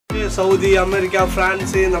Saudi, America,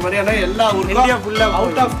 France, இந்த மாதிரியான எல்லா இந்தியா ஃபுல்லா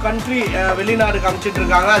அவுட் ஆஃப் கண்ட்ரி வெளிநாடுக்கு அனுப்பிச்சிட்டு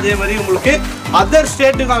இருக்காங்க. அதே மாதிரி உங்களுக்கு அதர்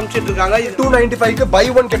ஸ்டேட்டுக்கு அனுப்பிச்சிட்டு இருக்காங்க. 295 க்கு buy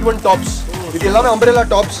one get one tops. இது எல்லாமே umbrella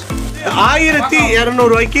tops. 1200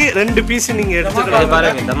 ரூபாய்க்கு ரெண்டு பீஸ் நீங்க எடுத்துக்கலாம்.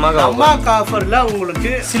 பாருங்க தம்மாக் ஆஃபர்ல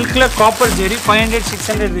உங்களுக்கு சில்க்ல காப்பர் ஜெரி 500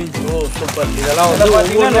 600 ரேஞ்ச். ஓ சூப்பர். இதெல்லாம்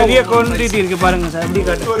வந்து நிறைய குவாண்டிட்டி இருக்கு பாருங்க சார். அப்படி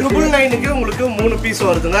காட்டு 999 க்கு உங்களுக்கு 3 பீஸ்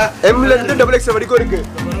வருதுங்க. M ல இருந்து XXL வரைக்கும் இருக்கு.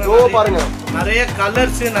 ஓ பாருங்க நிறைய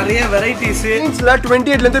கலர்ஸ் நிறைய வெரைட்டிஸ். ஜீன்ஸ்ல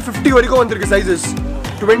 28 ல இருந்து 50 வரைக்கும் வந்திருக்கு சைஸஸ்.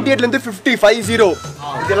 28 ல இருந்து 50 50.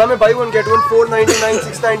 இது எல்லாமே buy one get one 499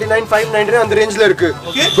 699 599 அந்த ரேஞ்ச்ல இருக்கு.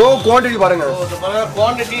 சோ குவாண்டிட்டி பாருங்க.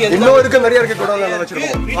 குவாண்டிட்டி இன்னும் இருக்கு நிறைய இருக்கு டோட்டலா நான்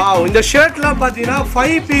வச்சிருக்கோம். வாவ் இந்த ஷர்ட்லாம் பாத்தீங்கன்னா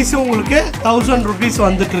 5 பீஸ் உங்களுக்கு 1000 ரூபீஸ்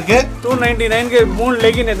வந்துட்டு இருக்கு. 299 க்கு 3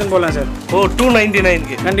 லெகின் எடுத்து போலாம் சார். ஓ 299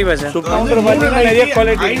 க்கு கண்டிப்பா சார். கவுண்டர் பாத்தீங்கன்னா நிறைய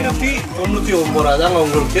குவாலிட்டி 599 அதாங்க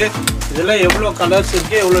உங்களுக்கு. இதுல எவ்வளவு கலர்ஸ்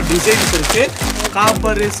இருக்கு எவ்வளவு டிசைன்ஸ் இருக்கு.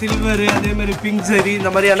 காப்பர் சில்வர் அதே மாதிரி பிங்க் ஜெரி இந்த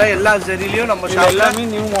மாதிரியான எல்லா ஜெரிலயும் நம்ம ஷாப்ல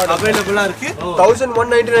நியூ மாடல் அவேலபிளா இருக்கு.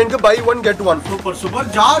 1199 க்கு buy one get one.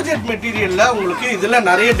 Super georgette மெட்டீரியல்ல உங்களுக்கு இதுல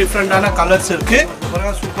நிறைய டிஃபரெண்டான கலர்ஸ் இருக்கு.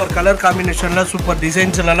 சூப்பர் கலர் காம்பினேஷன்ல சூப்பர்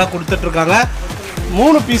டிசைன்ஸ்ல எல்லாம் கொடுத்துட்டு இருக்காங்க.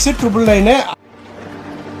 3 பீஸ் 999.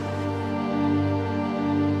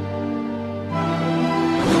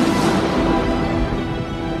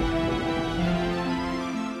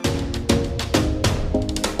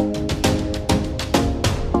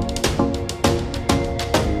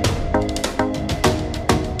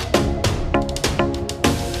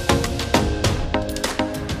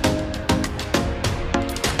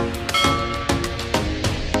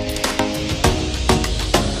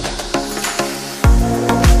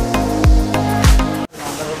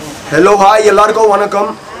 ஹலோ ஹாய் எல்லாருக்கும் வணக்கம்.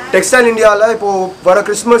 டெக்ஸ்டைல் இந்தியாவில் இப்போ வர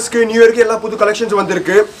கிறிஸ்மஸ்க்கு நியூ இயர்க்கு எல்லா புது கலெக்ஷன்ஸ்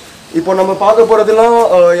வந்திருக்கு. இப்போ நம்ம பார்க்க போகிறதுலாம்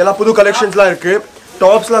எல்லா புது கலெக்ஷன்ஸ்லாம் இருக்குது.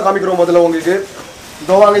 டாப்ஸ்லாம் காமிக்கிறோம் முதல்ல உங்களுக்கு.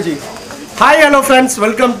 இதோ வாங்க G. Hi hello friends,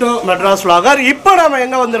 welcome to Madras vlogger. இப்போ நம்ம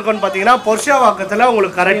எங்கே வந்திருக்கோம்னு பார்த்தீங்கன்னா பொர்ஷாவாக்கத்தில்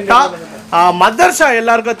உங்களுக்கு கரெக்டாக மதர்ஷா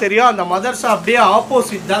எல்லாருக்கும் தெரியும். அந்த மதர்ஷா அப்படியே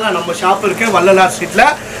ஆப்போசிட் தாங்க நம்ம ஷாப் இருக்குது வள்ளலார் ஸ்ட்ரீட்டில்.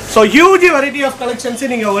 So huge variety of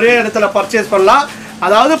collections நீங்கள் ஒரே இடத்துல பர்ச்சேஸ் பண்ணலாம்.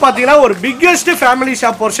 அதாவது பார்த்தீங்கன்னா ஒரு பிக்கெஸ்ட் ஃபேமிலி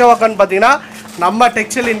ஷாப் பொர்ஷாவாக்கன்னு பார்த்தீங்கன்னா நம்ம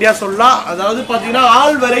டெக்ஸ்டைல் இந்தியா சொல்லலாம். அதாவது பார்த்தீங்கன்னா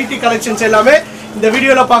ஆல் வெரைட்டி கலெக்ஷன்ஸ் எல்லாமே இந்த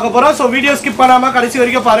வீடியோவில் பார்க்க போகிறோம். ஸோ வீடியோ ஸ்கிப் பண்ணாமல் கடைசி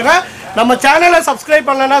வரைக்கும் பாருங்கள். நம்ம சேனலை சப்ஸ்கிரைப்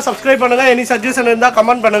பண்ணலன்னா சப்ஸ்கிரைப் பண்ணுங்கள். எனி சஜஷன் இருந்தால்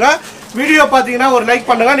கமெண்ட் பண்ணுங்கள். வீடியோ பார்த்தீங்கன்னா ஒரு லைக்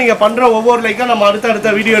பண்ணுங்கள். நீங்கள் பண்ணுற ஒவ்வொரு லைக்கும் நம்ம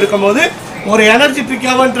அடுத்த வீடியோ எடுக்கும்போது ஒரு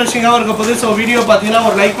எனர்ஜெட்டிக்காகவும் இன்ட்ரெஸ்டிங்காகவும் இருக்க போது. ஸோ வீடியோ பார்த்தீங்கன்னா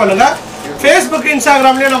ஒரு லைக் பண்ணுங்கள். ஃபேஸ்புக்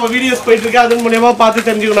இன்ஸ்டாகிராம்லேயும் நம்ம வீடியோஸ் போயிட்டுருக்கு. அதன் மூலியமாக பார்த்து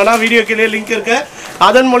தெரிஞ்சுக்கணும்னா வீடியோ கீழே லிங்க் இருக்குது,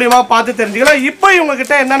 அதன் மூலியமாக பார்த்து தெரிஞ்சுக்கலாம். இப்போ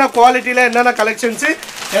இவங்ககிட்ட என்னென்ன குவாலிட்டியில் என்னென்ன கலெக்ஷன்ஸு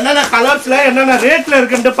என்னென்ன கலர்ஸில் என்னென்ன ரேட்டில்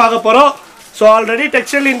இருக்குன்ட்டு பார்க்க போகிறோம். So already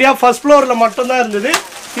textile India first ஃப்ளோரில் மட்டும்தான் இருந்தது.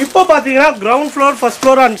 இப்போ பார்த்தீங்கன்னா ground floor, first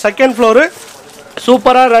floor and second floor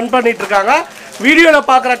சூப்பராக ரன் பண்ணிட்டு இருக்காங்க. வீடியோவில்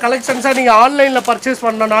பார்க்குற கலெக்ஷன்ஸை நீங்கள் ஆன்லைனில் பர்ச்சேஸ்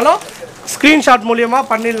பண்ணனாலும் ஸ்க்ரீன்ஷாட் மூலியமாக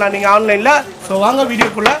பண்ணிடலாம் நீங்கள் ஆன்லைனில். ஸோ வாங்க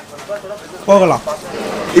வீடியோக்குள்ளே போகலாம்.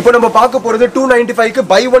 இப்போ நம்ம பார்க்க போகிறது 295 க்கு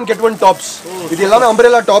buy one get one tops. இது எல்லாமே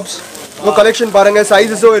umbrella tops. இப்போ கலெக்ஷன் பாருங்க,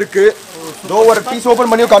 சைஸஸும் இருக்கு. இதோ ஒரு பீஸ் ஓபன்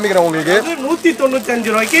பண்ணி காமிக்கிறேன் உங்களுக்கு.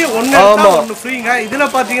 195 ரூபாய்க்கு ஒன்னு ஃப்ரீங்க. இதுல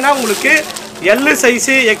பாத்தீங்கன்னா உங்களுக்கு L சைஸ்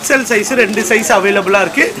XL சைஸ் ரெண்டு சைஸ் அவைலபிளா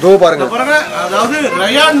இருக்கு. இதோ பாருங்க. அதாவது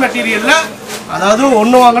ரயான் மெட்டீரியல்ல அதாவது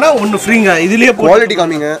ஒன்னு வாங்கினா ஒன்னு ஃப்ரீங்க. இதுலயே குவாலிட்டி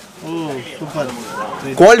காமிங்க. சூப்பர்.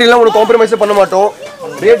 குவாலிட்டிலாம் உங்களுக்கு காம்ப்ரமைஸ் பண்ண மாட்டோம்.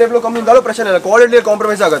 ரேட் எவ்வளவு கம்மி இருந்தாலும் பிரச்சனை இல்லை, குவாலிட்டில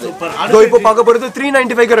காம்ப்ரமைஸ் ஆகாது. இதோ இப்போ பார்க்க போறது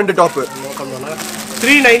 395 க்கு ரெண்டு டாப்.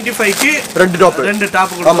 395 க்கு ரெண்டு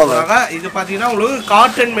டாப் கொடுக்குறாங்க. இது பாத்தீங்கன்னா உங்களுக்கு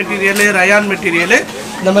காட்டன் மெட்டீரியல், ரயான் மெட்டீரியல்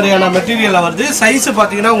இந்த மாதிரியான மெட்டீரியல்ல வருது. சைஸ்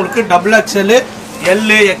பாத்தீங்கன்னா உங்களுக்கு XXL, L,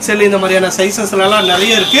 XL இந்த மாதிரியான சைஸஸ்ல எல்லாம்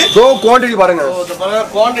நிறைய இருக்கு. சோ குவாண்டிட்டி பாருங்க.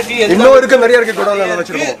 குவாண்டிட்டி இன்னும் இருக்கு நிறைய இருக்கு டோட்டலா நான்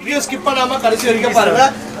வச்சிருக்கோம். வீடியோ ஸ்கிப் பண்ணாம கடைசி வரைக்கும் பாருங்க.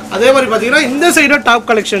 அதே மாதிரி பாத்தீங்கன்னா இந்த சைடு டாப்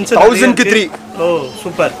கலெக்ஷன்ஸ் 1000 க்கு 3. ஓ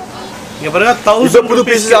சூப்பர். இங்க பாருங்க 1000 புது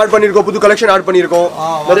பீசஸ் ஆட் பண்ணிருக்கோம், புது கலெக்ஷன் ஆட் பண்ணிருக்கோம்.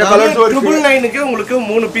 நிறைய கலர்ஸ் இருக்கு. 999 க்கு உங்களுக்கு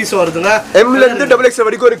 3 பீஸ் வருதுங்க. M ல இருந்து XXL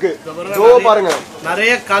வரைக்கும் இருக்கு. சோ பாருங்க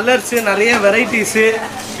நிறைய கலர்ஸ் நிறைய வெரைட்டிஸ்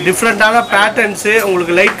டிஃபரண்டான பேட்டர்ன்ஸ்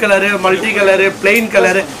உங்களுக்கு light colour, multi colour, plain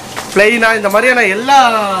colour, பிளைனா இந்த மாதிரியான எல்லா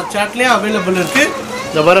சாட்லயும் அவைலபிள் இருக்கு.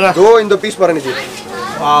 இந்த பாருங்க. சோ இந்த பீஸ் பாருங்க ஜி.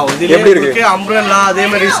 வாவ் இதுல இருக்கு அம்ப்ரெல்லா, அதே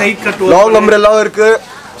மாதிரி சைட் கட் லாங் அம்ப்ரெல்லா இருக்கு,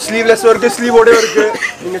 ஸ்லீவ்லெஸ் இருக்கு, ஸ்லீவோட இருக்கு.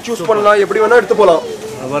 நீங்க சூஸ் பண்ணலாம், எப்படி வேணா எடுத்து போலாம்.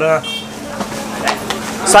 பாருங்க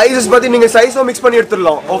சைஸஸ் பத்தி நீங்க சைஸோ மிக்ஸ் பண்ணி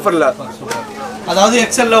எடுத்துடலாம் ஆஃபர்ல. அதாவது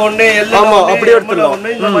XL ல ஒண்ணு, L ல ஆமா அப்படியே எடுத்துடலாம்.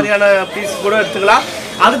 இந்த மாதிரியான பீஸ் கூட எடுத்துக்கலாம்.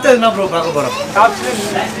 அடுத்து என்ன ப்ரோ பார்க்க போறோம்?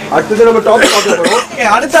 அடுத்து நம்ம டாப் பார்க்க போறோம். ஓகே,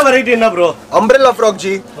 அடுத்த வெரைட்டி என்ன ப்ரோ? அம்ப்ரெல்லா ஃப்ராக்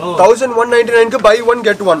ஜி 1199 க்கு buy one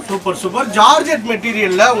get one. Super georgette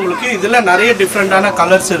மெட்டீரியல்ல உங்களுக்கு இதுல நிறைய டிஃபரெண்டான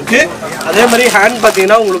கலர்ஸ் இருக்கு. அதே மாதிரி ஹேண்ட்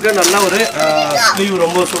பாத்தீங்கன்னா உங்களுக்கு நல்ல ஒரு ஸ்லீவ்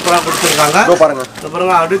ரொம்ப சூப்பரா கொடுத்திருக்காங்க. இதோ பாருங்க.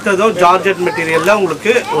 அடுத்ததோ ஜார்ஜெட் மெட்டீரியல்ல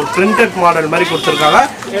உங்களுக்கு ஒரு பிரிண்டட் மாடல் மாதிரி கொடுத்திருக்காங்க.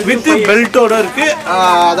 வித் பெல்ட்டோட இருக்கு.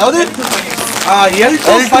 அதாவது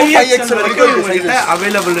L2 5XL வரைக்கும் உங்ககிட்ட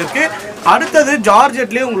அவைலபிள் இருக்கு. அடுத்தது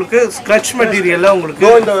ஜார்ஜெட்லயே உங்களுக்கு ஸ்க்ரட்ச் மெட்டீரியல்ல உங்களுக்கு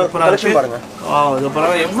சூப்பரா இருக்கு. இது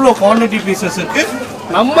பாருங்க எவ்வளவு குவாண்டிட்டி பீசஸ் இருக்கு.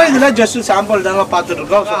 நம்ம இதுல ஜஸ்ட் சாம்பிள் தாங்க பார்த்துட்டு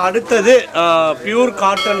இருக்கோம். அடுத்தது பியூர்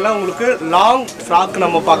காட்டன்ல உங்களுக்கு லாங் ஃப்ராக்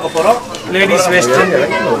நம்ம பார்க்க போறோம். லேடிஸ் வெஸ்டர்ன்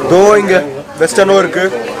இங்க வெஸ்டர்னும் இருக்கு.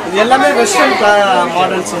 இது எல்லாமே வெஸ்டர்ன்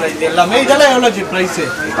மாடல்ஸ். இது எல்லாமே இதெல்லாம் எவ்வளவு பிரைஸ்?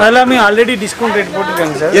 எல்லாமே ஆல்ரெடி டிஸ்கவுண்ட் ரேட்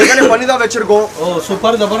போட்டுருக்காங்க சார். ஏற்கனவே பண்ணி தான் வச்சிருக்கோம்.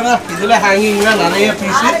 சூப்பர். இத பாருங்க இதுல ஹேங்கிங்ல நிறைய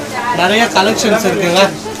பீஸ் நிறைய கலெக்ஷன்ஸ் இருக்குங்க.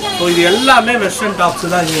 இது எல்லாமே வெஸ்டர்ன் டாப்ஸ்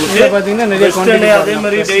தான். இது பாத்தீங்கன்னா நிறைய குவாண்டிட்டி. அதே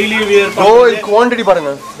மாதிரி டெய்லி வியர் குவாண்டிட்டி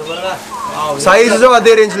பாருங்க. சைஸஸும்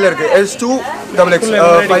அதே ரேஞ்சில் இருக்கு. S2 XXL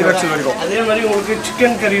 5XL வரைக்கும். அதே மாதிரி உங்களுக்கு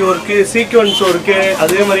சிக்கன் கறி இருக்கு, சீக்வென்ஸ் இருக்கு.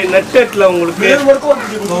 அதே மாதிரி நெட்டெட்ல உங்களுக்கு மிரர் வர்க்கும்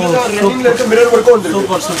இருக்கு. மிரர் வர்க்கும் வந்து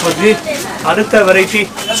சூப்பர் ஜி. அடுத்த வெரைட்டி.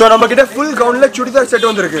 சோ நம்ம கிட்ட ஃபுல் கவுன்ல சுடிதார் செட்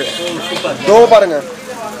வந்திருக்கு. பாருங்க.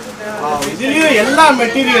 இதுலயும் எல்லா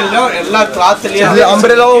மெட்டீரியல்லும் எல்லா கிளாத்லயும் இது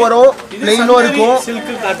அம்ப்ரெல்லாவும் வரும், ப்ளைனும் இருக்கும்.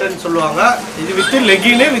 சில்க் காட்டன் சொல்லுவாங்க. இது வித்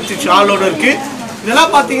லெகின் வித் ஷாலோட இருக்கு.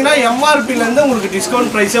 இதெல்லாம் பாத்தீங்கன்னா எம்ஆர்பில இருந்து உங்களுக்கு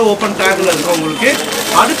டிஸ்கவுண்ட் பிரைஸே ஓபன் டேக்ல இருக்கும் உங்களுக்கு.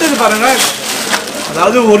 அடுத்தது பாருங்க,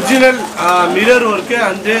 அதாவது original mirror work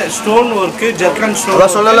and stone work, zircon stone.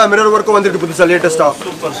 நான் சொன்னல மிரர் ஒர்க்கும் வந்திருக்கு புதுசா லேட்டஸ்டா.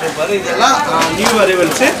 சூப்பர். இதெல்லாம் நியூ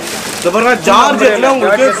அரைவல்ஸ். இது பாருங்க ஜார்ஜெட்ல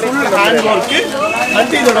உங்களுக்கு ஃபுல் ஹேண்ட் ஒர்க்.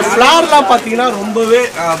 அண்ட் இதோட ஃபிளார்லாம் பாத்தீங்கன்னா ரொம்பவே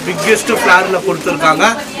பிக்கெஸ்ட் ஃபிளார்ல கொடுத்துருக்காங்க.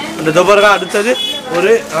 இந்த பாருங்க அடுத்தது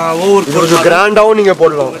ஒரு ஓவர் கிராண்டாவும் நீங்க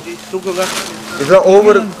போடலாம். தூக்குங்க. இதெல்லாம்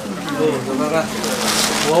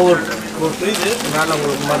ஓவர் போட்டு இது மேலே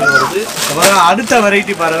உங்களுக்கு மாதிரி வருது. அடுத்த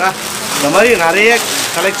வெரைட்டி பாருங்க. இந்த மாதிரி நிறைய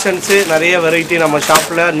கலெக்ஷன்ஸ் நிறைய வெரைட்டி நம்ம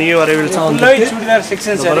ஷாப்ல new arrivals churidar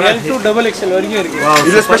section sir. L2 XXL வரைக்கும் இருக்கு.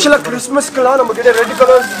 இதுல ஸ்பெஷலா கிறிஸ்மஸ்க்குலாம் நம்ம கிட்ட ரெட்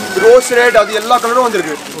கலர், ரோஸ் ரெட், அது எல்லா கலரும்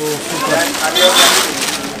வந்திருக்கு.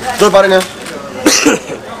 சூப்பர். பாருங்க.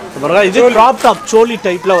 பாருங்க இது கிராப் டாப் சோலி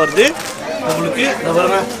டைப்ல வருது உங்களுக்கு.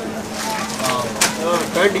 பாருங்க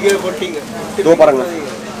பாருங்க.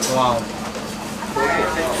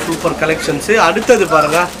 Super collections. அடுத்தது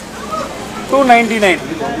பாருங்க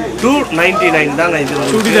 299 தாங்க இது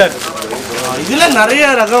சுடிதார். இதுல நிறைய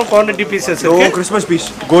ரகம் குவாண்டிட்டி பீசஸ் இருக்கு. Christmas piece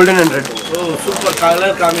golden and red. Super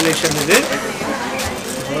colour combination.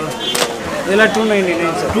 இதெல்லாம்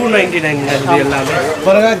 299 சார். 299 இது எல்லாமே.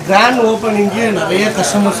 பாருங்க கிராண்ட் ஓப்பனிங்க்கு நிறைய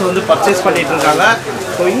கஸ்டமர்ஸ் வந்து பர்ச்சேஸ் பண்ணிட்டு இருக்காங்க.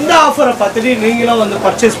 ஸோ இந்த ஆஃபரை பார்த்துட்டு நீங்களும் வந்து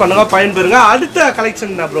பர்ச்சேஸ் பண்ணுங்க, பயன்பெறுங்க. அடுத்த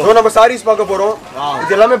கலெக்ஷன் என்ன ப்ரோ? நம்ம சாரீஸ் பார்க்க போறோம்.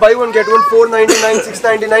 இது எல்லாமே buy one get one 499,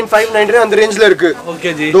 699, 599 அந்த ரேஞ்சில இருக்கு. Okay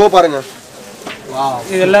G. பாருங்க.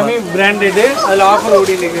 இது எல்லாமே பிராண்டட். அதுல ஆஃபர்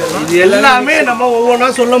ஓடிட்டு இருக்கு. இது எல்லாமே நம்ம ஒவ்வொன்றா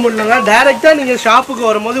சொல்ல முடியலங்க. டைரக்டா நீங்க ஷாப்புக்கு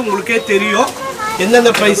வரும்போது உங்களுக்கே தெரியும்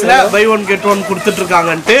எந்தெந்த பிரைஸ்ல buy one get one கொடுத்துட்டு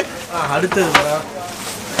இருக்காங்கன்ட்டு. அடுத்தது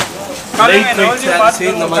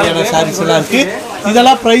இந்த மாதிரியான சாரீஸ் எல்லாம் இருக்கு.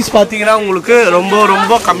 இதெல்லாம் பிரைஸ் பாத்தீங்கன்னா உங்களுக்கு ரொம்ப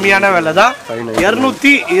ரொம்ப கம்மியான விலை தான்.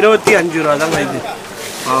 225 ரூபா தாங்க இது.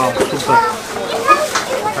 சூப்பர்.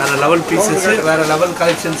 வேற லெவல் பீசஸ், வேற லெவல்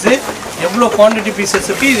கலெக்ஷன்ஸ். எவ்வளோ குவான்டிட்டி பீசஸ்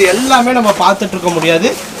இருக்கு. இது எல்லாமே நம்ம பார்த்துட்டு இருக்க முடியாது.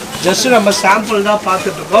 ஜஸ்ட் நம்ம சாம்பிள் தான்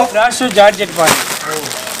பார்த்துட்டு இருக்கோம். பிராஷோ ஜார்ஜெட் பாருங்க.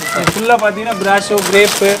 ஃபுல்லா பாத்தீங்கன்னா பிராஷோ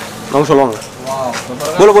கிரேப் நம்ம சொல்லுவாங்க.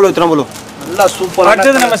 போலோ இத்தனை போலோ நல்லா சூப்பர்.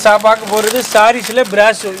 அடுத்தது நம்ம பார்க்க போறது சாரீஸ்ல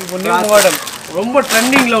பிராஷோ. இப்போ நியூ மாடல் ரொம்ப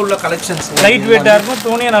ட்ரெண்டிங்ல உள்ள கலெக்ஷன்ஸ். லைட் வெயிட்டா இருக்கும்,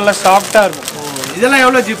 துணியும் நல்லா சாஃப்டா இருக்கும். இதெல்லாம்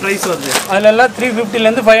எவ்வளோ ஜி பிரைஸ் வருது? அதுல எல்லாம் 350 ல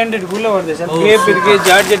இருந்து 500 குள்ள வருது சார். கிரேப் இருக்கு,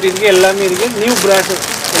 ஜார்ஜெட் இருக்கு, எல்லாமே இருக்கு. நியூ பிராஷோ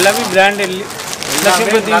எல்லாமே பிராண்டட்.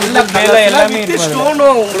 எல்லாமே இருக்கு.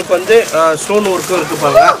 ஸ்டோனும் உங்களுக்கு வந்து ஸ்டோன் ஒர்க்கும் இருக்கு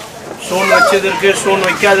பாருங்க. ஸ்டோன் வச்சது இருக்கு, ஸ்டோன்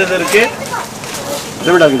வைக்காதது இருக்கு.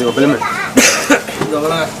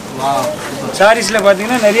 சாரீஸ்ல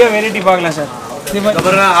பாத்தீங்கன்னா நிறைய வெரைட்டி பார்க்கலாம் சார்.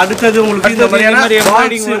 அடுத்தது உங்களுக்கு இந்த மாதிரியான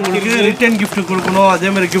உங்களுக்கு ரிட்டர்ன் gift கொடுக்கணும், அதே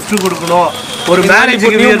மாதிரி gift கொடுக்கணும். ஒரு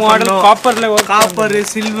மேரேஜ்க்கு மாடல் காப்பர்,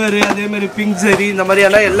 சில்வர், அதே மாதிரி பிங்க் ஜரி, இந்த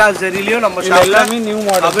மாதிரியான எல்லா ஜரிலயும் நம்ம ஷாப்ல எல்லாமே நியூ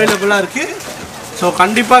மாடல் அவைலபிளா இருக்கு. ஸோ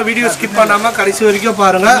கண்டிப்பா வீடியோ ஸ்கிப் பண்ணாம கடைசி வரைக்கும்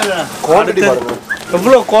பாருங்க.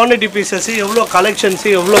 எவ்வளோ குவான்டிட்டி பீசஸ், எவ்வளோ கலெக்ஷன்ஸ்,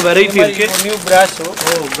 எவ்வளோ வெரைட்டி இருக்கு. நியூ பிராஷோ.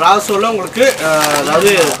 பிராஷோல உங்களுக்கு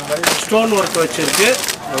அதாவது ஸ்டோன் ஒர்க் வச்சிருக்கு.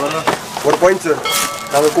 ஒரு பாயிண்ட் சார்,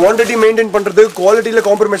 நாங்க குவாண்டிட்டி மெயின்டைன் பண்றது குவாலிட்டில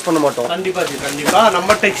காம்ப்ரமைஸ் பண்ண மாட்டோம். கண்டிப்பா நம்ம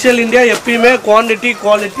டெக்ஸ்டைல் இந்தியா எப்பயுமே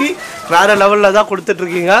குவாலிட்டி வேற லெவல்ல தான் கொடுத்துட்டு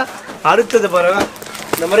இருக்கீங்க. அடுத்தது பாருங்க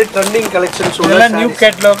இந்த மாதிரி ட்ரெண்டிங் கலெக்ஷன்ஸ் உள்ள நியூ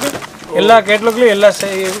கேட்டலாக். எல்லா கேட்டலாக்லயும் எல்லா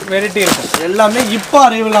வெரைட்டி இருக்கும். எல்லாமே இப்போ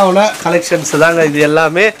அரைவல் ஆன கலெக்ஷன்ஸ் தாங்க இது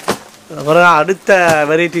எல்லாமே. அப்புறம் அடுத்த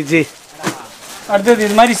வெரைட்டி ஜி, அடுத்தது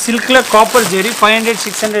இது மாதிரி சில்க்ல காப்பர் ஜெரி 500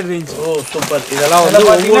 600 ரேஞ்ச். ஓ சூப்பர். இதெல்லாம் வந்து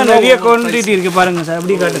பாத்தீங்கன்னா நிறைய குவாண்டிட்டி இருக்கு பாருங்க சார்.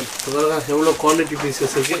 அப்படி காட்டு எவ்வளோ குவாண்டிட்டி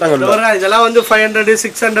பீசஸ் இருக்கு. இதெல்லாம் வந்து 500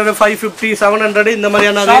 600 550 700 இந்த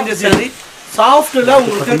மாதிரியான ரேஞ்சஸ் சரி. சாஃப்ட்ல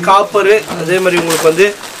உங்களுக்கு காப்பர், அதே மாதிரி உங்களுக்கு வந்து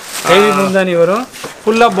ஹெவி முந்தானி வரும்.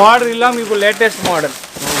 ஃபுல்லா பார்டர் இல்லாம இப்போ லேட்டஸ்ட் மாடல்.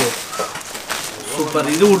 சூப்பர்.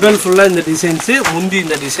 இது உடன் ஃபுல்லா இந்த டிசைன்ஸ், முந்தி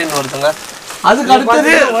இந்த டிசைன் வருதுங்க. அதுக்கு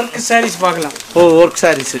அடுத்தது ஒர்க் சாரீஸ் பார்க்கலாம். ஓ ஒர்க்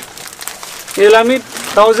சாரீஸ் இது எல்லாமே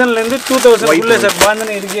 1000 ல இருந்து 2000 குள்ள சார்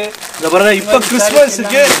பாந்தனே இருக்கு. இந்த பாருங்க இப்போ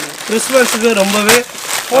கிறிஸ்மஸ்க்கு ரொம்பவே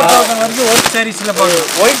 4000 வரைக்கும் ஒர்க் சாரீஸ்ல பார்க்கலாம்.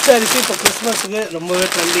 ஒயிட் சாரீஸ் இப்போ கிறிஸ்மஸ்க்கு ரொம்பவே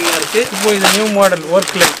ட்ரெண்டிங்கா இருக்கு. இப்போ இது நியூ மாடல்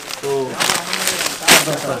ஒர்க்ல. ஓ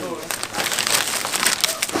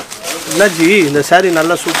என்னஜி இந்த saree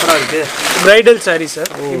நல்லா சூப்பரா இருக்கு. Bridal sorry sir.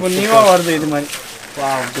 இப்போ நியூவா வருது இது மாதிரி.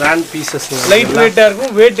 Wow grand pieces. லைட் வெயிட்டா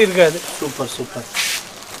இருக்கும், வெயிட் இருக்காது. Super super.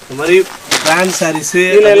 இந்த மாதிரி கிராண்ட் sarees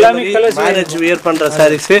இதுல எல்லாமே கலர்ஸ், மேரேஜ் வியர் பண்ற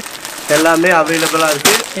sarees எல்லாமே அவேலபிளா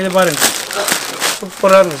இருக்கு. இது பாருங்க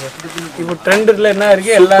சூப்பரா இருக்கு சார். இப்போ ட்ரெண்ட்ல என்ன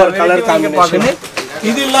இருக்கு எல்லா கலர் காம்பினேஷன்.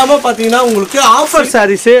 இது இல்லாம பாத்தீங்கன்னா உங்களுக்கு ஆஃபர்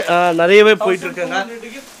sarees நிறையவே போயிட்டு இருக்காங்க.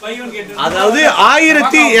 அதாவது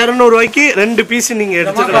 1200 ரூபாய்க்கு 2 பீஸ் நீங்க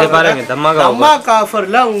எடுத்துக்கலாம் பாருங்க. தம்மாக்கா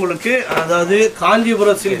ஆஃபர்ல உங்களுக்கு அதாவது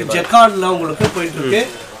காஞ்சிபுரம் சில்க் ஜெக்கார்ட்ல உங்களுக்கு போயிட்டு இருக்கு.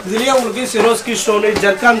 இதுலயே உங்களுக்கு சிரோஸ்கி ஸ்டோன்,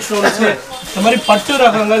 ஜர்கான் ஸ்டோன்ஸ், இந்த மாதிரி பட்டு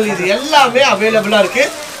ரகங்கள் இது எல்லாமே அவைலபிளா இருக்கு.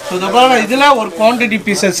 ஸோ இதுல ஒரு குவான்டிட்டி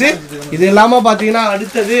பீசஸ். இது இல்லாம பாத்தீங்கன்னா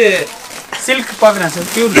அடுத்தது சில்க் பார்க்கலாம் சார்.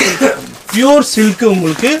 பியூர் சில்க்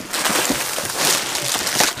உங்களுக்கு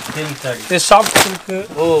சாஃப்ட் சில்க்.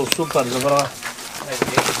 ஓ சூப்பர். அப்புறம்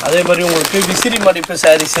அதே மாதிரி உங்களுக்கு விசிறி மடிப்பு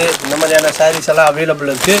sarees, இந்த மாதிரியான sarees எல்லாம்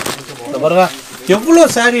அவைலபிள் இருக்கு. இந்த பாருங்க எவ்வளோ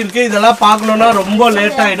saree இருக்கு. இதெல்லாம் பார்க்கணும்னா ரொம்ப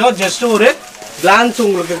லேட் ஆயிடும். ஜஸ்ட் ஒரு கிளான்ஸ்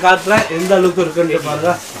உங்களுக்கு காட்டுறேன் எந்த அளவுக்கு இருக்குன்னு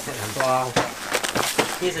பாருங்க.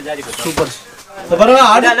 சூப்பர். பாருங்க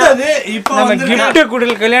அடுத்தது இப்போ நம்ம gift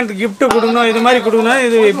குடுல கல்யாணத்துக்கு gift கொடுக்கணும், இது மாதிரி கொடுக்கணும்.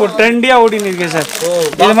 இது இப்போ ட்ரெண்டியா ஓடின்னு இருக்கு சார்.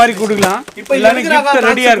 இது மாதிரி கொடுக்கலாம். இப்போ எல்லாமே gift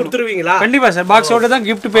ரெடியா கொடுத்துருவீங்களா? கண்டிப்பா சார். பாக்ஸோட தான்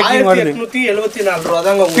gift பேக்கிங் வருது. 874 ரூபாய்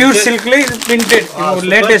தாங்க. பியூர் சில்க்ல இது பிரிண்டட்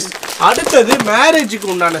லேட்டஸ்ட். அடுத்தது மேரேஜுக்கு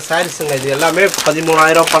உண்டான சாரீஸ்ங்க. இது எல்லாமே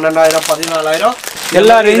 13000 12000 14000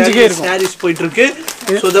 எல்லா ரேஞ்சுக்கே இருக்கும். சாரீஸ் போயிட்டு இருக்கு.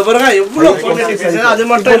 சோ இத பாருங்க எவ்வளவு குவாண்டிட்டி பீஸ். அது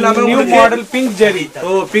மட்டும் இல்லாம நியூ மாடல் பிங்க் ஜெரி.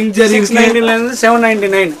 ஓ பிங்க் ஜெரி 699 ல இருந்து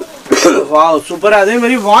 799. Wow super. அதே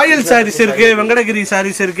மாதிரி வாயில் சாரீஸ் இருக்கு, வெங்கடகிரி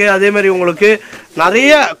சாரீஸ் இருக்கு. அதே மாதிரி உங்களுக்கு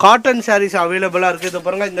நிறைய காட்டன் சாரீஸ் அவைலபிளா இருக்கு. இத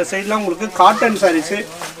பாருங்க இந்த சைடுலாம் உங்களுக்கு காட்டன் சாரீஸ்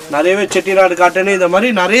நிறையவே செட்டிநாடு காட்டன், இந்த மாதிரி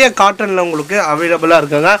நிறைய காட்டன்ல உங்களுக்கு அவைலபிளா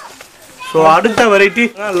இருக்குங்க. ஸோ அடுத்த வெரைட்டி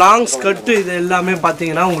லாங் ஸ்கர்ட். இது எல்லாமே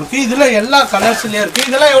பார்த்தீங்கன்னா உங்களுக்கு இதில் எல்லா கலர்ஸ்லேயும் இருக்குது.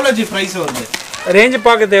 இதெல்லாம் எவ்வளோ ஜி ப்ரைஸ் வருது? ரேஞ்சு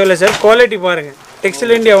பார்க்க தேவையில்லை சார், குவாலிட்டி பாருங்கள்.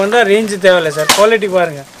 டெக்ஸ்டைல் இந்தியா வந்தால் ரேஞ்சு தேவையில்லை சார், குவாலிட்டி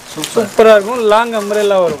பாருங்கள். சூப்பராக இருக்கும். லாங்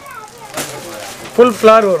அம்ப்ரெல்லா வரும், ஃபுல்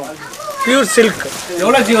ஃப்ளார் வரும், பியூர் சில்க்.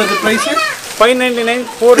 எவ்வளோ ஜி வருது ப்ரைஸு? 599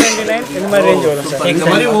 499 இந்த மாதிரி ரேஞ்ச் வரும் சார். இந்த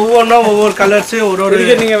மாதிரி ஒவ்வொன்றா ஒவ்வொரு கலர்ஸு ஒரு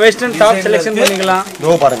இதுக்கு நீங்கள் வெஸ்டர்ன் டாப் செலெக்ஷன் பண்ணிக்கலாம்.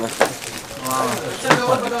 பாருங்கள்.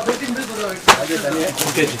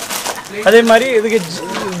 அதே மாதிரி இதுக்கு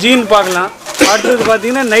ஜீன் பார்க்கலாம். அடுத்தது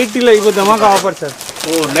பார்த்தீங்கன்னா நைட்டியில் இப்போ தமாக்கா ஆஃபர் சார்.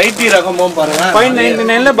 ஓ நைட்டி ரகமும் பாருங்க.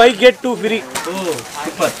 599 by get 2 free. O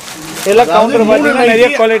super. இதெல்லாம் கவுண்டர் பார்த்தீங்கன்னா நிறைய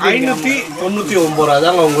குவாலிட்டி. 599 ரூபா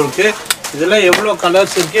தாங்க உங்களுக்கு. இதில் எவ்வளோ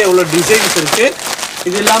கலர்ஸ் இருக்குது, எவ்வளோ டிசைன்ஸ் இருக்குது.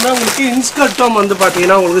 இது இல்லாமல் உங்களுக்கு இன்ஸ்கர்ட்டும் வந்து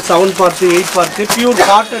பார்த்தீங்கன்னா உங்களுக்கு 7 பார்ட் 8 பார்ட் பியூர்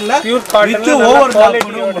காட்டனில் ஓவர்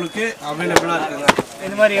குவாலிட்டி உங்களுக்கு அவைலபிளாக இருக்குங்க.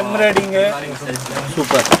 இந்த மாதிரி எம்ப்ராய்டிங்கு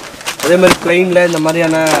சூப்பர். அதே மாதிரி பிளைனில் இந்த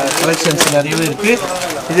மாதிரியான கலெக்ஷன்ஸ் நிறையவே இருக்குது.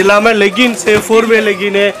 இது இல்லாமல் லெகின்ஸு 4-வே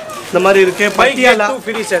லெகின்னு இந்த மாதிரி இருக்கு. Patiala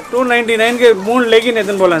free sir. 299க்கு 3 லெகின்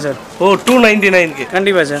எடுத்துன்னு போகலாம் சார். ஓ 299க்கு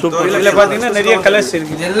கண்டிப்பாக சார். சூப்பர். இதில் பார்த்தீங்கன்னா நிறைய கலர்ஸ்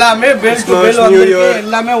இருக்குது. இது எல்லாமே பெல் டு பெல் வந்து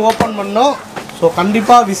எல்லாமே ஓப்பன் பண்ணோம். ஸோ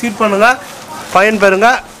கண்டிப்பாக விசிட் பண்ணுங்கள், பயன் பெறுங்க.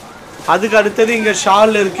 அதுக்கு அடுத்தது இங்கே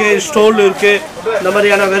ஷால் இருக்குது, ஸ்டோல் இருக்குது, இந்த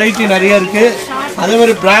மாதிரியான வெரைட்டி நிறைய இருக்குது. அதே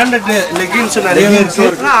மாதிரி பிராண்டட் லெகின்ஸ் நிறையவே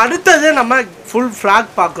இருக்குது. அடுத்தது நம்ம ஃபுல் ஃப்ராக்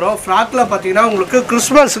பார்க்குறோம். ஃப்ராக்ல பார்த்தீங்கன்னா உங்களுக்கு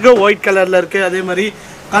கிறிஸ்மஸுக்கு ஒயிட் கலரில் இருக்குது. அதே மாதிரி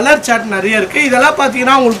கலர் சார்ட் நிறைய இருக்குது. இதெல்லாம்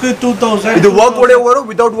பார்த்தீங்கன்னா உங்களுக்கு 2000. இது ஒர்க் ஓடே வரும்,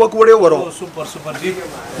 வித்அவுட் ஒர்க் ஓடே வரும். Super super G.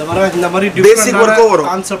 இந்த மாதிரி பேசிக் ஒர்க்கும் வரும்.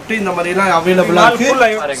 கான்செப்ட் இந்த மாதிரிலாம் அவைலபிளாக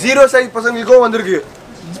இருக்குது. 0 சைஸ் பசங்களுக்கும் வந்திருக்கு.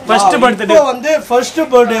 ஃபர்ஸ்ட் பர்த்டே இப்போ வந்து ஃபர்ஸ்ட்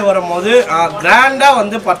பர்த்டே வரும்போது கிராண்டாக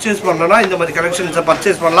வந்து பர்ச்சேஸ் பண்ணோன்னா இந்த மாதிரி கலெக்ஷன்ஸை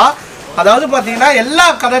பர்ச்சேஸ் பண்ணலாம். அதாவது பார்த்தீங்கன்னா எல்லா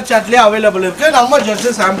கலர் சார்ட்லேயும் அவைலபிள் இருக்கு. நம்ம ஜஸ்ட்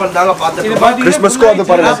சாம்பிள் தாங்க பார்த்துருக்கோம். கிறிஸ்மஸ்க்கும் அது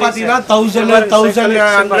பாருங்க பார்த்தீங்கன்னா 1000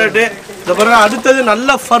 1100. இந்த பாருங்க அடுத்தது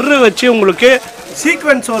நல்ல ஃபர்ரு வச்சு உங்களுக்கு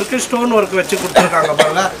சீக்வென்ஸ் ஒர்க்கு ஸ்டோன் ஒர்க் வச்சு கொடுத்துருக்காங்க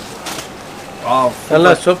பாருங்க.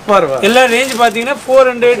 நல்லா சூப்பர். எல்லா ரேஞ்ச் பார்த்தீங்கன்னா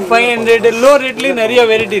 400 500 லோ ரேட்லேயும் நிறைய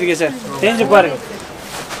வெரைட்டி இருக்குது சார். ரேஞ்சு பாருங்கள்.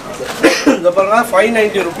 இந்த பாருங்க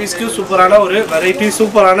 590 rupeesக்கு சூப்பரான ஒரு வெரைட்டி,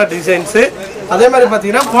 சூப்பரான டிசைன்ஸு. அதே மாதிரி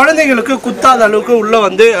பார்த்தீங்கன்னா குழந்தைங்களுக்கு குத்தாத அளவுக்கு உள்ள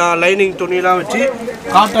வந்து லைனிங் துணிலாம் வச்சு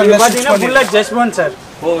காட்டன்ல பார்த்தீங்கன்னா ஃபுல்லாக ஜஸ்ட்மன் சார்.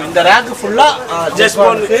 ஓ இந்த ரேக் ஃபுல்லாக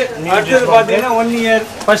ஜஸ்ட்மன்க்கு. அடுத்தது பார்த்தீங்கன்னா 1 இயர்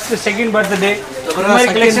ஃபர்ஸ்ட் செகண்ட் பர்த்டே இந்த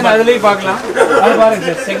மாதிரி கலெக்ஷன் அதுலேயும் பார்க்கலாம். அது பாருங்க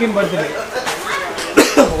சார், செகண்ட் பர்த்டே.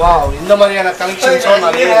 வாவ், இந்த மாதிரியான கலெக்ஷன்ஸும்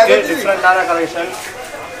நிறைய இருக்கு. டிஃப்ரெண்டான கலெக்ஷன்,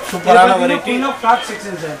 சூப்பரான வெரைட்டி. Frock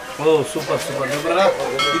section sir. ஓ சூப்பர் சூப்பர்.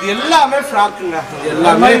 இது எல்லாமே ஃப்ராக்குங்க. இது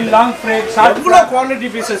எல்லாமே லாங் ஃப்ராக். எவ்வளோ குவான்டிட்டி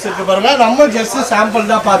பீசஸ் இருக்கு பாருங்க. நம்ம ஜஸ்ட் சாம்பிள்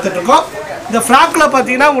தான் பார்த்துட்டு இருக்கோம். இந்த ஃப்ராக்ல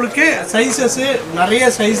பார்த்தீங்கன்னா உங்களுக்கு சைஸஸ் நிறைய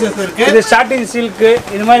சைஸஸ் இருக்கு. இது சாட்டின் சில்க்,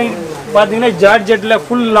 இது மாதிரி பார்த்தீங்கன்னா ஜார்ஜெட்ல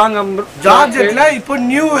ஃபுல் லாங் ஜார்ஜெட்ல இப்போ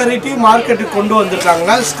நியூ வெரைட்டி மார்க்கெட்டுக்கு கொண்டு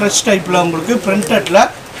வந்திருக்காங்க. ஸ்ட்ரெச் டைப்ல உங்களுக்கு பிரிண்டட்ல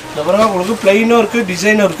இந்த பாருங்க. உங்களுக்கு பிளைனும் இருக்கு,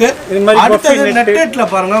 டிசைனும் இருக்கு. அடுத்தது நெட்டட்ல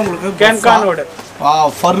பாருங்க உங்களுக்கு கேன்கானோட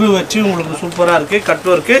ஃபர்ரு வச்சு உங்களுக்கு சூப்பரா இருக்கு. Cut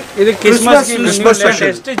work. இது கிறிஸ்மஸ்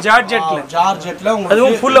லேட்டஸ்ட் ஜார்ஜெட்ல உங்களுக்கு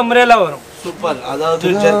அதுவும் ஃபுல் அம்ப்ரெல்லா வரும். சூப்பர்.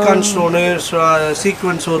 அதாவது ஜெர்கான் ஸ்டோன்,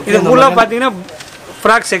 சீக்வென்ஸ் வர்க். இது ஃபுல்லா பாத்தீங்கன்னா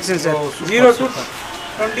frock section sir. 0 to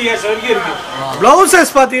 20 years வரைக்கும் இருக்கு.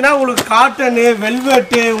 ப்ளவுசஸ் பாத்தீங்கன்னா உங்களுக்கு காட்டன்,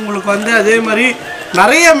 வெல்வெட், உங்களுக்கு வந்து அதே மாதிரி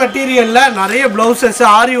நிறைய மெட்டீரியல்ல நிறைய ப்ளவுசஸ்,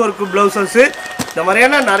 ஆரி ஒர்க் ப்ளவுசஸ், இந்த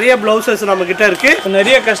மாதிரியான நிறைய ப்ளவுசஸ் நம்ம கிட்ட இருக்கு.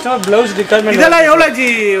 நிறைய கஸ்டமர் ப்ளவுஸ் டிபார்ட்மெண்ட். இதெல்லாம் எவ்வளவு ஜி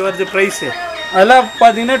வருது பிரைஸ்? அதெல்லாம்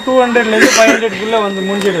பார்த்தீங்கன்னா 200 இருந்து 500 குள்ள வந்து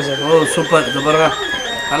முடிஞ்சிடும் சார். ஓ சூப்பர். இது பாருங்க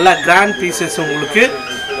நல்ல கிராண்ட் பீசஸ் உங்களுக்கு.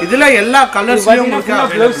 இதுல எல்லா கலர்ஸ்லயும் உங்களுக்கு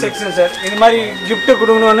ப்ளவுஸ் செக்ஷன் சார். இந்த மாதிரி gift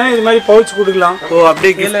கொடுக்கணும்னா இது மாதிரி பவுச் கொடுக்கலாம். ஓ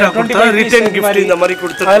அப்படியே gift கொடுத்தா ரிட்டர்ன் gift இந்த மாதிரி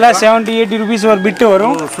கொடுத்துட்டு அதெல்லாம் 70 80 rupees ஒரு பிட்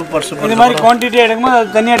வரும். Super super. இந்த மாதிரி குவாண்டிட்டி எடுக்கும்போது அது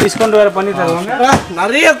தனியா டிஸ்கவுண்ட் வேற பண்ணி தருவாங்க.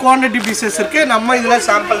 நிறைய குவாண்டிட்டி பீசஸ் இருக்கு. நம்ம இதுல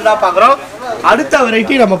சாம்பிள் தான் பார்க்குறோம். அடுத்த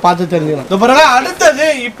வெரைட்டி நம்ம பார்த்து தெரிஞ்சுக்கலாம். இது பாருங்க அடுத்தது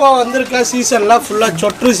இப்போ வந்திருக்க சீசன்லாம் ஃபுல்லா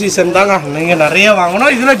சொட்ரு சீசன் தாங்க. நீங்க நிறைய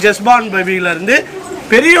வாங்கணும். இதுல ஜஸ்பான் பேபில இருந்து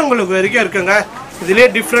பெரியவங்களுக்கு வரைக்கும் இருக்குங்க. இதுலேயே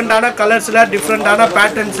டிஃப்ரெண்டான கலர்ஸில், டிஃப்ரெண்டான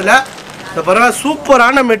பேட்டர்ன்ஸில் இந்த பாருங்க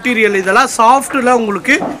சூப்பரான மெட்டீரியல். இதெல்லாம் சாஃப்ட்டில்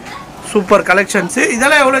உங்களுக்கு சூப்பர் கலெக்ஷன்ஸு.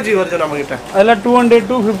 இதெல்லாம் எவ்வளோ ஜி வருது நம்மகிட்ட? அதெல்லாம் 200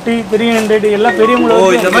 250 300 எல்லாம் பெரியவங்களுக்கு.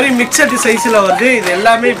 ஓ இந்த மாதிரி மிக்சட் சைஸில் வருது. இது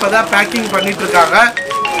எல்லாமே இப்போ தான் பேக்கிங் பண்ணிட்டு இருக்காங்க.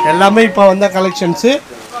 எல்லாமே இப்போ வந்த கலெக்ஷன்ஸு.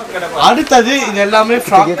 அடுத்தது இது எல்லாமே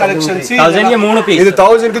ஃப்ராக் கலெக்ஷன்ஸ். 3 பீஸ். இது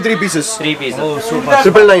 1000க்கு 3 பீசஸ். 3 பீஸ். ஓ சூப்பர்.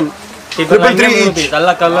 999 3 நல்ல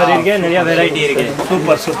கலர் இருக்கு, நிறைய வெரைட்டி இருக்கு.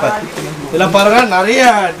 Super super. இதுல பாருங்க நிறைய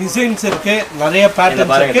டிசைன்ஸ் இருக்கு, நிறைய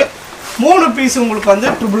பேட்டர்ன்ஸ் இருக்கு. 3 பீஸ் உங்களுக்கு வந்து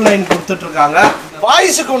 999 கொடுத்துட்டு இருக்காங்க.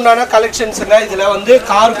 பாய்ஸுக்கு உண்டான கலெக்ஷன்ஸுங்க. இதுல வந்து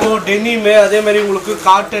கார்கோ, டெனிம், அதே மாதிரி உங்களுக்கு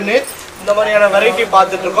காட்டனு, இந்த மாதிரியான வெரைட்டி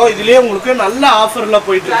பார்த்துட்டு இருக்கோம். இதுலயே உங்களுக்கு நல்ல ஆஃபர்ல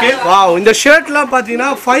போயிட்டு இருக்கு. வாவ், இந்த ஷர்ட்லாம் பாத்தீங்கன்னா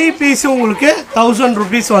 5 பீஸ் உங்களுக்கு 1000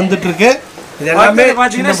 rupees வந்துட்டு இருக்கு. இது எல்லாமே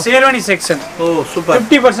பாத்தீங்கன்னா sherwani section. O super.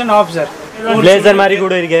 50% of sir. Blazer மாதிரி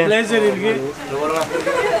கூட இருக்கு. பிளேசர் இருக்கு.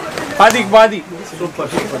 பாதிக்கு பாதி. Super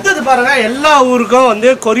super. இது பாருங்க எல்லா ஊருக்கும் வந்து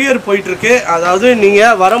கொரியர் போயிட்டு இருக்கு. அதாவது நீங்க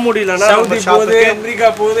வர முடியலன்னா சவுதி போகுது, அமெரிக்கா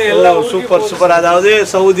போகுது, எல்லா சூப்பர் சூப்பர். அதாவது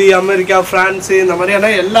சவுதி, அமெரிக்கா, பிரான்ஸ், இந்த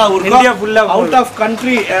மாதிரியான எல்லா ஊருக்கும் இந்தியா ஃபுல்லா அவுட் ஆஃப்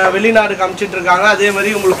கண்ட்ரி வெளிநாடுக்கு அனுப்பிச்சிட்டு இருக்காங்க. அதே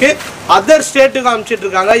மாதிரி உங்களுக்கு அதர் ஸ்டேட்டுக்கு அனுப்பிச்சிட்டு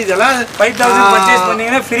இருக்காங்க. இதெல்லாம் 5000 பர்ச்சேஸ்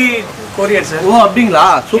பண்ணீங்கன்னா ஃப்ரீ கொரியர் சார். ஓ அப்படிங்களா?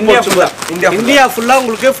 Super super. இந்தியா ஃபுல்லா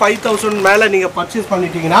உங்களுக்கு 5000 மேல நீங்க பர்ச்சேஸ்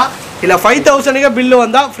பண்ணிட்டீங்கன்னா இல்ல 5000க்கு பில்லு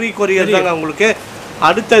வந்தா ஃப்ரீ கொரியர் தாங்க உங்களுக்கு.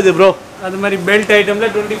 அடுத்தது ப்ரோ அது மாதிரி பெல்ட் ஐட்டம்ல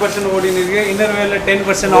 20% ஓடின் இருக்கு. இன்னர் வேர்ல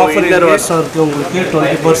 10% ஆஃபர் இன்னர் வருஷம் இருக்கு உங்களுக்கு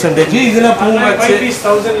 20%. இதுல பூமேக்ஸ்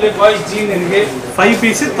 5000 பாய்ஸ் ஜீன் இருக்கு. 5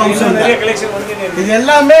 பீஸ் 1000 நிறைய கலெக்ஷன் வந்து இது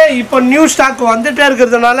எல்லாமே இப்போ நியூ ஸ்டாக் வந்துட்டே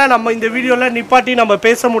இருக்கிறதுனால நம்ம இந்த வீடியோல நிப்பாட்டி நம்ம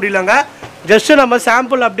பேச முடியலங்க. ஜஸ்ட் நம்ம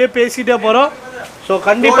சாம்பிள் அப்படியே பேசிட்டே போறோம். ஸோ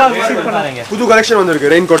கண்டிப்பா விசிட் பண்ணுங்க. புது கலெக்ஷன்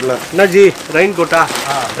வந்திருக்கு ரெயின் கோட்ல. என்ன G rain quota?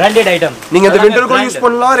 Branded item. நீங்க இந்த விண்டர் கோ யூஸ்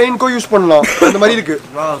பண்ணலாம், ரெயின் கோ யூஸ் பண்ணலாம். அந்த மாதிரி இருக்கு.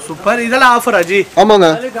 வா சூப்பர். இதெல்லாம் ஆஃபரா ஜி? ஆமாங்க.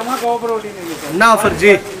 தமாகா ஆஃபர் ஓடின் இருக்கு. என்ன offer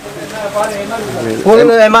G? full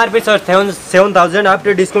MRP sir 7000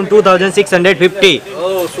 after discount 2650. ஓ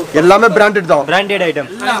சூப்பர். எல்லாமே பிராண்டட் தான். Branded item.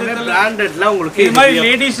 எல்லாமே பிராண்டட்ல உங்களுக்கு இது மாதிரி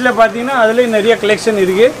லேடிஸ்ல பாத்தீங்கன்னா அதுல நிறைய கலெக்ஷன்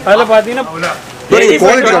இருக்கு. அதுல பாத்தீங்கன்னா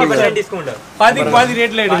discount. பாதி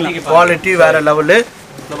ரேட்ல எடுக்கலாம். குவாலிட்டி வேற லெவல்.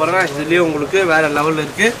 இந்த பாருங்க இதுலயே உங்களுக்கு வேற லெவல்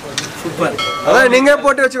இருக்கு. சூப்பர். அதான் நீங்க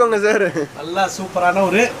போட்டு வச்சுக்கோங்க சார். நல்லா சூப்பரான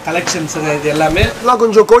ஒரு கலெக்ஷன்ஸ்ங்க இது எல்லாமே. எல்லாம்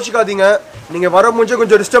கொஞ்சம் கோச்சிக்காதீங்க. நீங்க வர முடிஞ்ச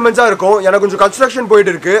கொஞ்சம் டிஸ்டர்பன்ஸா இருக்கும். எனக்கு கொஞ்சம் கன்ஸ்ட்ரக்ஷன்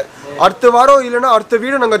போயிட்டு இருக்கு. அடுத்த வாரம் இல்லைன்னா அடுத்த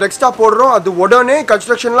வீடு நாங்கள் டெக்ஸ்டா போடுறோம். அது உடனே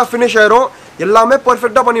கன்ஸ்ட்ரக்ஷன்லாம் ஃபினிஷ் ஆயிரும். எல்லாமே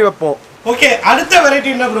பர்ஃபெக்டா பண்ணி வைப்போம். ஓகே அடுத்த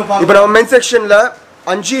வெரைட்டி என்ன ப்ரோ? இப்போ நம்ம மென் செக்ஷன்ல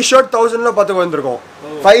 5 ஷர்ட் 1000ல பார்த்து வந்திருக்கோம்.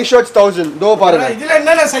 5 ஷர்ட்ஸ் 1000. தோ பாருங்க. இதுல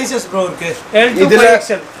என்னென்ன சைஸஸ் ப்ரோ இருக்கு? L to இதுல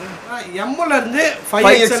 5XL. M ல இருந்து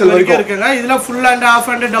 5XL வரைக்கும் இருக்குங்க. இதுல full and half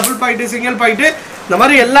and double point, single point, இந்த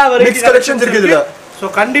மாதிரி எல்லா வெரைட்டி மிக்ஸ் கலெக்ஷன்ஸ் இருக்கு இதுல. ஸோ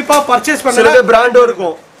கண்டிப்பாக பர்ச்சேஸ் சில பண்ணுங்க. பிராண்டும்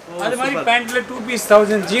இருக்கும். அது மாதிரி பேண்ட்ல 2 பீஸ்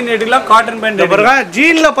 1000 ஜீன் எடுக்கலாம், காட்டன் பேண்ட் பாருங்க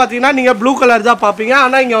ஜீன்ல பாத்தீங்கன்னா நீங்க ப்ளூ கலர் தான் பாப்பீங்க.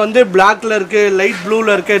 ஆனா இங்க வந்து பிளாக்ல இருக்கு, லைட் ப்ளூல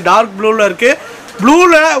இருக்கு, டார்க் ப்ளூல இருக்கு,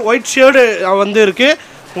 ப்ளூல ஒயிட் ஷேடு வந்து இருக்கு.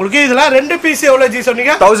 உங்களுக்கு இதெல்லாம் 2 பீஸ் எவ்வளவு ஜி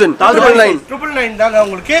சொன்னீங்க? 1000 தாங்க.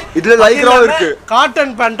 உங்களுக்கு இதுல லைக்ரா இருக்கு,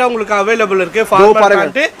 காட்டன் பேண்ட் உங்களுக்கு அவைலபிள் இருக்கு. Formal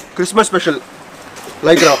pant Christmas special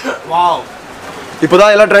Lycra. Wow,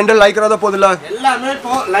 இப்போதான் எல்லாம் ட்ரெண்ட் லைக்ரா தான் போகுதுல. எல்லாமே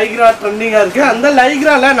இப்போ லைக்ரா ட்ரெண்டிங்கா இருக்கு. அந்த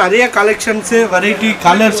லைக்ரால நிறைய கலெக்ஷன்ஸ், வெரைட்டி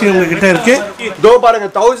கலர்ஸ் உங்ககிட்ட இருக்கு. தோ பாருங்க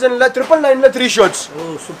 1000ல 999ல 3 ஷர்ட்ஸ். ஓ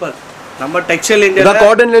சூப்பர். நம்ம textile India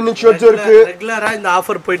cotton Lenin shirts இருக்கு. ரெகுலரா இந்த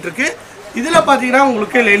ஆஃபர் போயிட்டு இருக்கு. இதுல பாத்தீங்கன்னா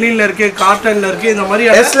உங்களுக்கு லெனின்ல இருக்கு, காட்டன்ல இருக்கு, இந்த மாதிரி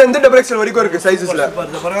S ல இருந்து XXL வரைக்கும் இருக்கு சைஸஸ்ல.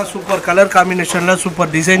 பாருங்க சூப்பர் கலர் காம்பினேஷன்ல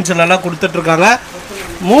சூப்பர் டிசைன்ஸ்ல எல்லாம் கொடுத்துட்டு இருக்காங்க.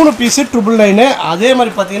 3 பீஸ் 999. அதே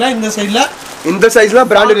மாதிரி பாத்தீங்கன்னா இந்த சைடுல இந்த சைஸ்ல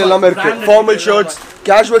பிராண்டட் எல்லாமே இருக்கு. ஃபார்மல் ஷர்ட்ஸ்,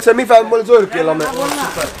 கேஷுவல் செமி ஃபார்மல்ஸும் இருக்கு எல்லாமே.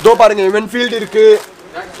 தோ பாருங்க வென்ஃபீல்ட் இருக்கு,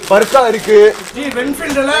 பர்கா இருக்கு. ஜி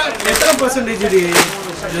வென்ஃபீல்ட்ல எத்தனை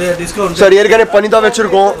 % டிஸ்கவுண்ட்? சார் ஏற்கனவே பண்ணி தான்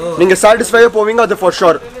வச்சிருக்கோம். நீங்க சாட்டிஸ்ஃபையா போவீங்க, அது ஃபார்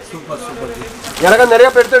ஷூர். Super super. எனக்கு நிறைய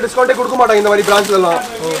பேருக்கு டிஸ்கவுண்டே கொடுக்க மாட்டாங்க இந்த மாதிரி பிரான்ச்ல எல்லாம்.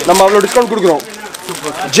 நம்ம அவ்வளவு டிஸ்கவுண்ட் கொடுக்குறோம்.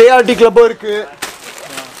 JRT கிளப்பும் இருக்கு.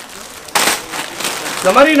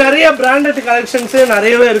 இந்த மாதிரி நிறைய பிராண்டட் கலெக்ஷன்ஸ்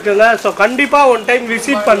நிறையவே இருக்குங்க. ஸோ கண்டிப்பா ஒன் டைம்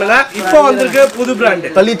விசிட் பண்ணுங்க. இப்போ வந்திருக்கு புது பிராண்ட்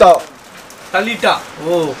தலிட்டா.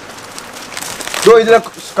 ஓ ஸோ இதுல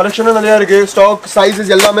கலெக்ஷனும் நிறைய இருக்கு, ஸ்டாக்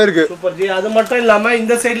சைஸஸ் எல்லாமே இருக்கு. Super G. அது மட்டும் இல்லாம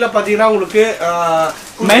இந்த சைடுல பாத்தீங்கன்னா உங்களுக்கு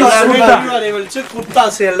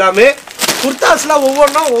குர்தாஸ் எல்லாமே. குர்தாஸ்ல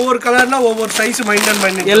ஒவ்வொன்றா ஒவ்வொரு கலர்னா ஒவ்வொரு சைஸ்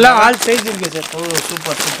மைண்ட் எல்லாம் ஆல் சைஸ் இருக்கு சார். ஓ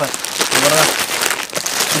சூப்பர் சூப்பர்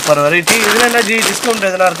சூப்பர் வெரைட்டி. இதுல என்ன ஜி டிஸ்கவுண்ட்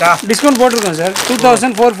எதனா இருக்கா? டிஸ்கவுண்ட் போட்டிருக்கோம் சார்.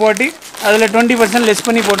 2440 அதுல 20% லெஸ்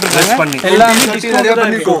பண்ணி போட்டிருக்காங்க. எல்லாமே நிறைய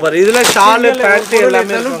பண்ணிருக்கோம். சூப்பர். இதுல ஷால் பேண்ட்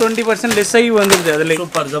எல்லாமே 20% லெஸ் ஆகி வந்துருது அதுல.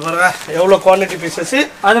 சூப்பர். பாருங்க எவ்வளவு குவாண்டிட்டி பீசஸ்.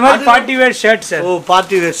 அது மாதிரி பார்ட்டி வேர் ஷர்ட் சார். ஓ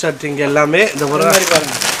பார்ட்டி வேர் ஷர்ட் இங்க எல்லாமே இந்த பாருங்க.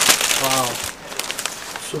 Wow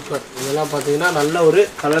super. இதெல்லாம் பாத்தீங்கன்னா நல்ல ஒரு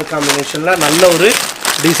கலர் காம்பினேஷன்ல நல்ல ஒரு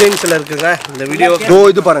டிசைன்ஸ்ல இருக்குங்க இந்த வீடியோ.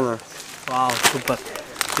 இது பாருங்க. Wow super.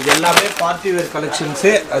 இது எல்லாமே பார்ட்டி வேர் கலெக்ஷன்ஸ்.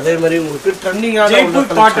 அதே மாதிரி உங்களுக்கு ட்ரெண்டிங்கான ஜெய்ப்பூர்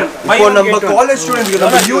காட்டன். இப்போ நம்ம காலேஜ் ஸ்டூடண்ட்ஸ்க்கு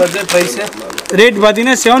நம்ம யூத் பிரைஸ் ரேட்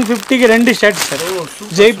பாத்தீங்கன்னா 750 க்கு 2 shirt sir.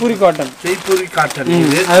 Jaipuri cotton. Jaipuri cotton.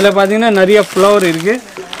 அதுல பாத்தீங்கன்னா நிறைய ஃப்ளவர் இருக்கு.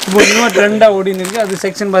 இப்போ இன்னும் ட்ரெண்டா ஓடின்னு இருக்கு. அது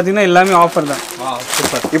செக்ஷன் பாத்தீங்கன்னா எல்லாமே ஆஃபர் தான். Wow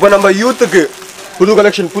super. இப்போ நம்ம யூத்துக்கு புது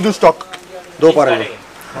கலெக்ஷன், புது ஸ்டாக். தோ பாருங்க.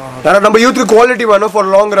 நம்ம யூத்துக்கு குவாலிட்டி வேணும் for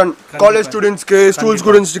long run. College ஸ்டூடண்ட்ஸ்க்கு, school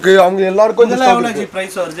ஸ்டூடண்ட்ஸ்க்கு அவங்க எல்லாருக்கும் இந்த ஸ்டாக் எவ்வளவு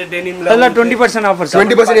பிரைஸ் வருது டெனிம்ல? அதெல்லாம் 20% ஆஃபர் சார்.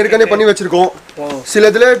 20% ஏற்கனவே பண்ணி வச்சிருக்கோம்.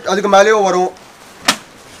 சில இதுல அதுக்கு மேலேயே வரும்.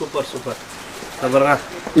 Super super. பாருங்க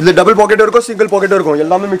இதுல டபுள் பாக்கெட் இருக்கும், சிங்கிள் பாக்கெட் இருக்கும்,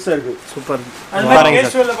 எல்லாமே மிக்ஸ் ஆயிருக்கு. சூப்பர். அது மாதிரி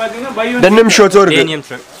கேஷுவல்ல பாத்தீங்கன்னா பை ஒன் டெனிம் ஷர்ட்ஸும்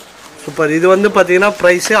இருக்கு. சூப்பர். இது வந்து பாத்தீங்கன்னா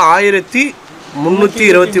பிரைஸ்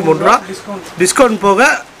 1323 ரூபா. டிஸ்கவுண்ட்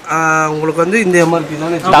போக உங்களுக்கு வந்து இந்த MRP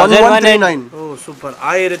தானே? 1199. ஓ சூப்பர்.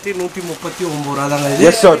 1139 ரூபா தாங்க இது.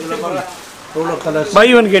 Yes sir. எவ்வளோ colours? By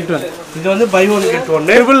one get one. இது வந்து by one get one.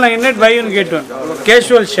 999 by one get one.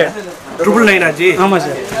 Casual shirt 999 ஆஜி. ஆமா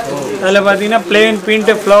சார். அதுல பாத்தீங்கன்னா பிளேன்,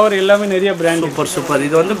 பிரிண்ட், ஃப்ளவர் எல்லாமே நிறைய பிராண்ட். Super super.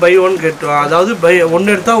 இது வந்து பை ஒன் கெட் ஒன். அதாவது பை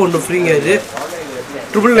ஒன்னு எடுத்தா ஒன்னு ஃப்ரீங்க. இது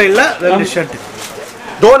 999ல 2 ஷர்ட்.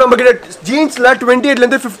 தோ நம்ம கிட்ட ஜீன்ஸ்ல 28ல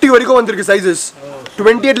இருந்து 50 வரைக்கும் வந்திருக்கு சைஸஸ்.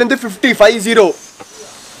 28ல இருந்து 50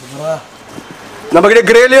 நம்ம கிட்ட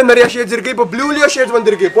கிரேலயே நிறைய ஷேட்ஸ் இருக்கு. இப்போ ப்ளூலயே ஷேட்ஸ்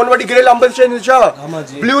வந்திருக்கு. போன வாட்டி கிரேல 50 ஷேட் இருந்துச்சா?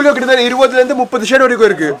 ப்ளூல கிட்ட 20ல இருந்து 30 ஷேட் வரைக்கும்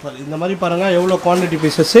இருக்கு. இந்த மாதிரி பாருங்க எவ்வளவு குவாண்டிட்டி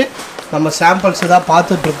பீசஸ். நம்ம சாம்பிள்ஸ் தான்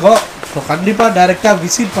பார்த்துட்டு இருக்கோம். ஸோ கண்டிப்பா டைரக்டா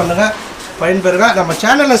விசிட் பண்ணுங்க, பயன்பெறுங்க. நம்ம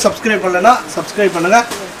சேனலை சப்ஸ்கிரைப் பண்ணலன்னா சப்ஸ்கிரைப் பண்ணுங்க.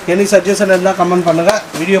 எனி சஜஷன் இருந்தால் கமெண்ட் பண்ணுங்க.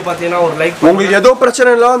 வீடியோ பார்த்தீங்கன்னா ஒரு லைக். உங்களுக்கு ஏதோ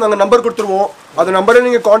பிரச்சனை இல்லை நாங்கள் நம்பர் கொடுத்துருவோம். அந்த நம்பரை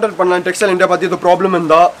நீங்கள் கான்டாக்ட் பண்ணலாம். டெக்ஸ்டைல் இந்தியா பற்றி ஏதோ ப்ராப்ளம்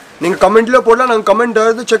இருந்தால் நீங்கள் கமெண்ட்ல போடலாம். நாங்கள் கமெண்ட்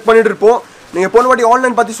செக் பண்ணிட்டு இருப்போம். நீங்கள் போன வாட்டி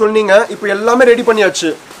ஆன்லைன் பற்றி சொன்னீங்க. இப்போ எல்லாமே ரெடி பண்ணியாச்சு.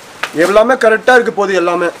 எல்லாமே கரெக்டாக இருக்குது போது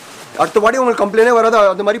எல்லாமே. அடுத்த வாட்டி உங்களுக்கு கம்ப்ளைண்டே வராது.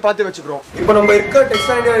 அது மாதிரி பார்த்து வச்சுக்கிறோம். இப்போ நம்ம இருக்க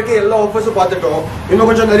டெக்ஸ்டைல் இந்தியா இருக்க எல்லா ஆஃபர்ஸும் பார்த்துட்டோம். இன்னும்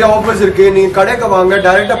கொஞ்சம் நிறைய ஆஃபர்ஸ் இருக்குது. நீங்கள் கடைக்கு வாங்க,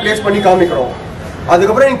 டேரெக்டாக ப்ளேஸ் பண்ணி காமிக்கிறோம்.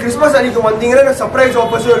 அதுக்கப்புறம் நீங்கள் கிறிஸ்மஸ் அன்னைக்கு வந்தீங்கன்னா சர்ப்ரைஸ்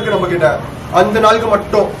ஆஃபர்ஸும் இருக்குது நம்ம கிட்ட அந்த நாளுக்கு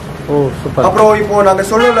மட்டும். அப்புறம் இப்போ நாங்கள்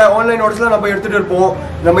சொல்லல ஆன்லைன் ஆர்டர்ஸ்லாம் நம்ம எடுத்துகிட்டு இருப்போம்.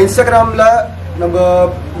 நம்ம இன்ஸ்டாகிராமில், நம்ம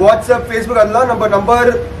வாட்ஸ்அப், ஃபேஸ்புக் அதெல்லாம் நம்ம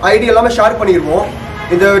நம்பர், ஐடி எல்லாமே ஷேர் பண்ணிடுவோம்.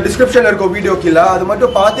 இந்த டிஸ்கிரிப்ஷனில் இருக்கும் வீடியோ கீழே. அது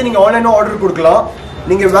மட்டும் பார்த்து நீங்கள் ஆன்லைனாக ஆர்டர் கொடுக்கலாம்.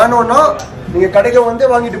 நீங்கள் வேணும்னா நீங்கள் கடைக்கு வந்து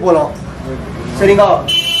வாங்கிட்டு போகலாம். சரிங்களா?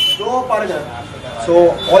 ஸோ பாருங்க. So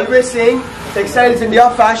always saying textiles India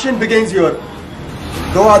fashion begins here.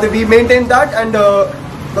 So அது வி மெயின்டைன் தட் அண்ட்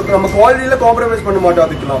நம்ம குவாலிட்டியில் காம்ப்ரமைஸ் பண்ண மாட்டோம்.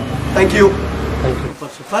 அதுக்கெல்லாம் தேங்க்யூ.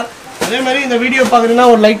 சூப்பர். அதே மாதிரி இந்த வீடியோ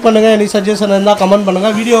பார்க்குறீங்கன்னா ஒரு லைக் பண்ணுங்க. எனி சஜஷன் இருந்தால் கமெண்ட்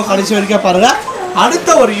பண்ணுங்க. வீடியோ கடைசி வரைக்கும் பாருங்க.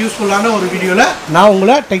 அடுத்த ஒரு யூஸ்ஃபுல்லான ஒரு வீடியோவில் நான்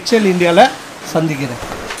உங்களை டெக்ஸ்டைல் இந்தியாவில் சந்திக்கிறேன்.